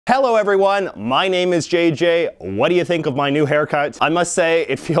Hello everyone, my name is JJ. What do you think of my new haircut? I must say,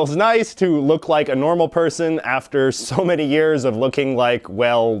 it feels nice to look like a normal person after so many years of looking like,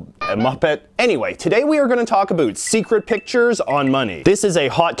 well, a Muppet. Anyway, today we are going to talk about secret pictures on money. This is a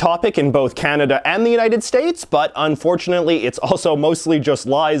hot topic in both Canada and the United States, but unfortunately it's also mostly just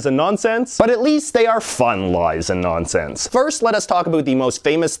lies and nonsense. But at least they are fun lies and nonsense. First, let us talk about the most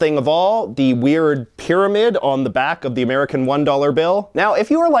famous thing of all, the weird pyramid on the back of the American $1 bill. Now,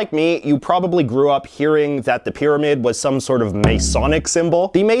 if you are like me, you probably grew up hearing that the pyramid was some sort of Masonic symbol.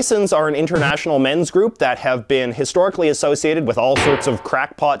 The Masons are an international men's group that have been historically associated with all sorts of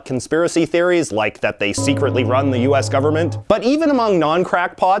crackpot conspiracy theories, like that they secretly run the US government. But even among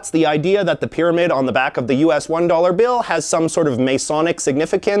non-crackpots, the idea that the pyramid on the back of the US $1 bill has some sort of Masonic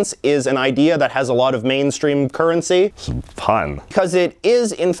significance is an idea that has a lot of mainstream currency. Fun. Because it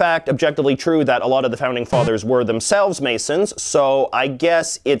is, in fact, objectively true that a lot of the founding fathers were themselves Masons, so I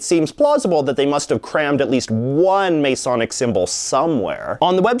guess it seems plausible that they must have crammed at least one Masonic symbol somewhere.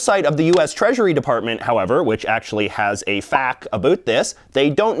 On the website of the US Treasury Department, however, which actually has a fact about this, they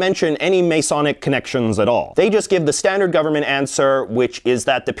don't mention any Masonic connections at all. They just give the standard government answer, which is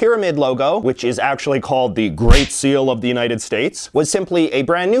that the pyramid logo, which is actually called the Great Seal of the United States, was simply a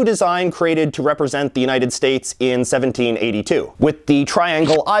brand new design created to represent the United States in 1782, with the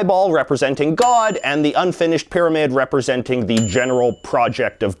triangle eyeball representing God and the unfinished pyramid representing the general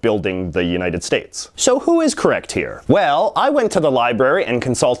project of building the United States. So who is correct here? Well, I went to the library and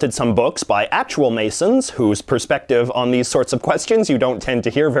consulted some books by actual Masons whose perspective on these sorts of questions you don't tend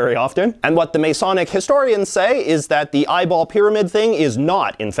to hear very often. And what the Masonic historians say is that the eyeball pyramid thing is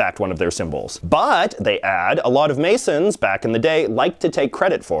not, in fact, one of their symbols. But, they add, a lot of Masons back in the day liked to take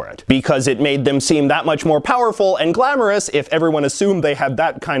credit for it, because it made them seem that much more powerful and glamorous if everyone assumed they had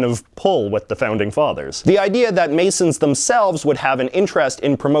that kind of pull with the founding fathers. The idea that Masons themselves would have an interest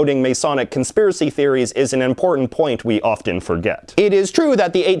in promoting Masonic conspiracy theories is an important point we often forget. It is true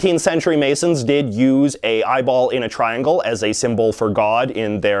that the 18th century Masons did use an eyeball in a triangle as a symbol for God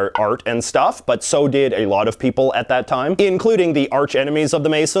in their art and stuff, but so did a lot of people at that time, including the arch enemies of the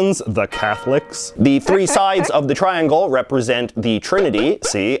Masons, the Catholics. The three sides of the triangle represent the Trinity,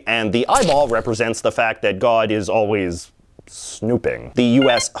 see, and the eyeball represents the fact that God is always snooping. The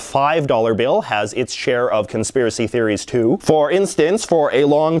US $5 bill has its share of conspiracy theories too. For instance, for a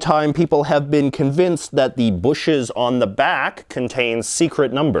long time people have been convinced that the bushes on the back contain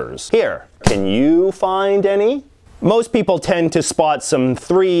secret numbers. Here, can you find any? Most people tend to spot some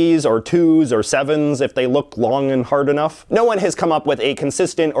 3s or 2s or 7s if they look long and hard enough. No one has come up with a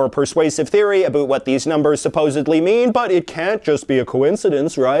consistent or persuasive theory about what these numbers supposedly mean, but it can't just be a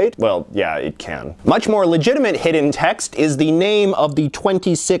coincidence, right? Well, yeah, it can. Much more legitimate hidden text is the name of the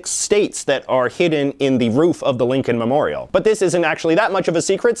 26 states that are hidden in the roof of the Lincoln Memorial. But this isn't actually that much of a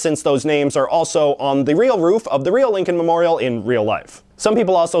secret, since those names are also on the real roof of the real Lincoln Memorial in real life. Some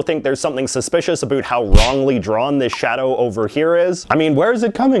people also think there's something suspicious about how wrongly drawn this shadow over here is. I mean, where is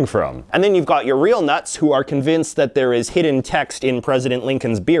it coming from? And then you've got your real nuts who are convinced that there is hidden text in President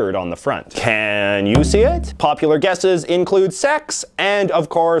Lincoln's beard on the front. Can you see it? Popular guesses include sex and, of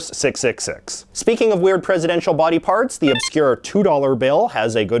course, 666. Speaking of weird presidential body parts, the obscure $2 bill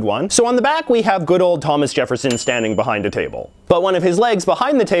has a good one. So on the back we have good old Thomas Jefferson standing behind a table. But one of his legs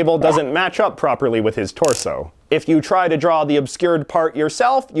behind the table doesn't match up properly with his torso. If you try to draw the obscured part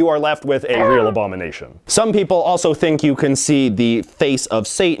yourself, you are left with a real abomination. Some people also think you can see the face of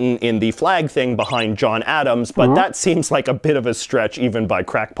Satan in the flag thing behind John Adams, but that seems like a bit of a stretch even by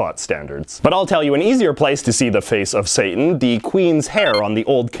crackpot standards. But I'll tell you an easier place to see the face of Satan, the Queen's hair on the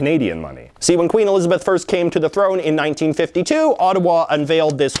old Canadian money. See, when Queen Elizabeth first came to the throne in 1952, Ottawa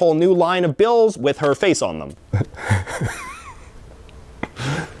unveiled this whole new line of bills with her face on them.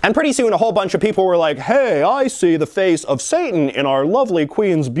 And pretty soon a whole bunch of people were like, hey, I see the face of Satan in our lovely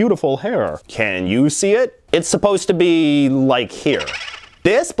Queen's beautiful hair. Can you see it? It's supposed to be like here.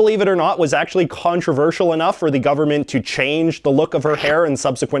 This, believe it or not, was actually controversial enough for the government to change the look of her hair in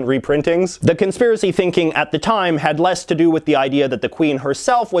subsequent reprintings. The conspiracy thinking at the time had less to do with the idea that the Queen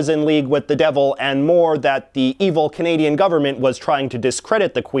herself was in league with the devil and more that the evil Canadian government was trying to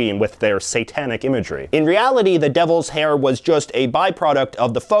discredit the Queen with their satanic imagery. In reality, the devil's hair was just a byproduct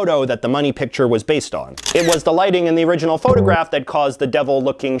of the photo that the money picture was based on. It was the lighting in the original photograph that caused the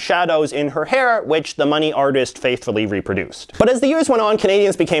devil-looking shadows in her hair, which the money artist faithfully reproduced. But as the years went on,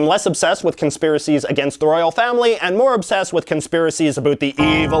 Canadians became less obsessed with conspiracies against the royal family and more obsessed with conspiracies about the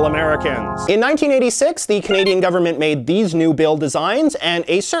evil Americans. In 1986, the Canadian government made these new bill designs, and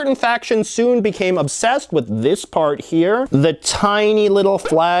a certain faction soon became obsessed with this part here, the tiny little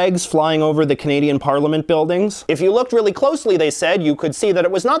flags flying over the Canadian Parliament buildings. If you looked really closely, they said, you could see that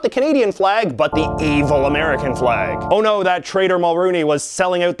it was not the Canadian flag, but the evil American flag. Oh no, that traitor Mulroney was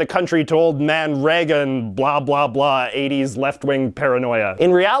selling out the country to old man Reagan, blah blah blah, 80s left-wing paranoia.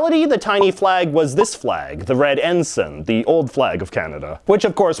 In reality, the tiny flag was this flag, the red ensign, the old flag of Canada, which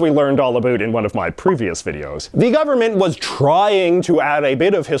of course we learned all about in one of my previous videos. The government was trying to add a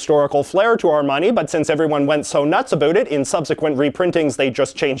bit of historical flair to our money, but since everyone went so nuts about it, in subsequent reprintings they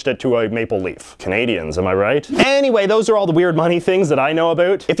just changed it to a maple leaf. Canadians, am I right? Anyway, those are all the weird money things that I know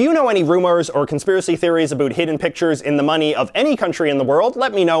about. If you know any rumors or conspiracy theories about hidden pictures in the money of any country in the world,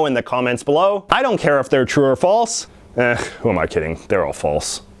 let me know in the comments below. I don't care if they're true or false. Who am I kidding? They're all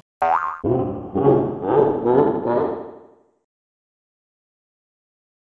false.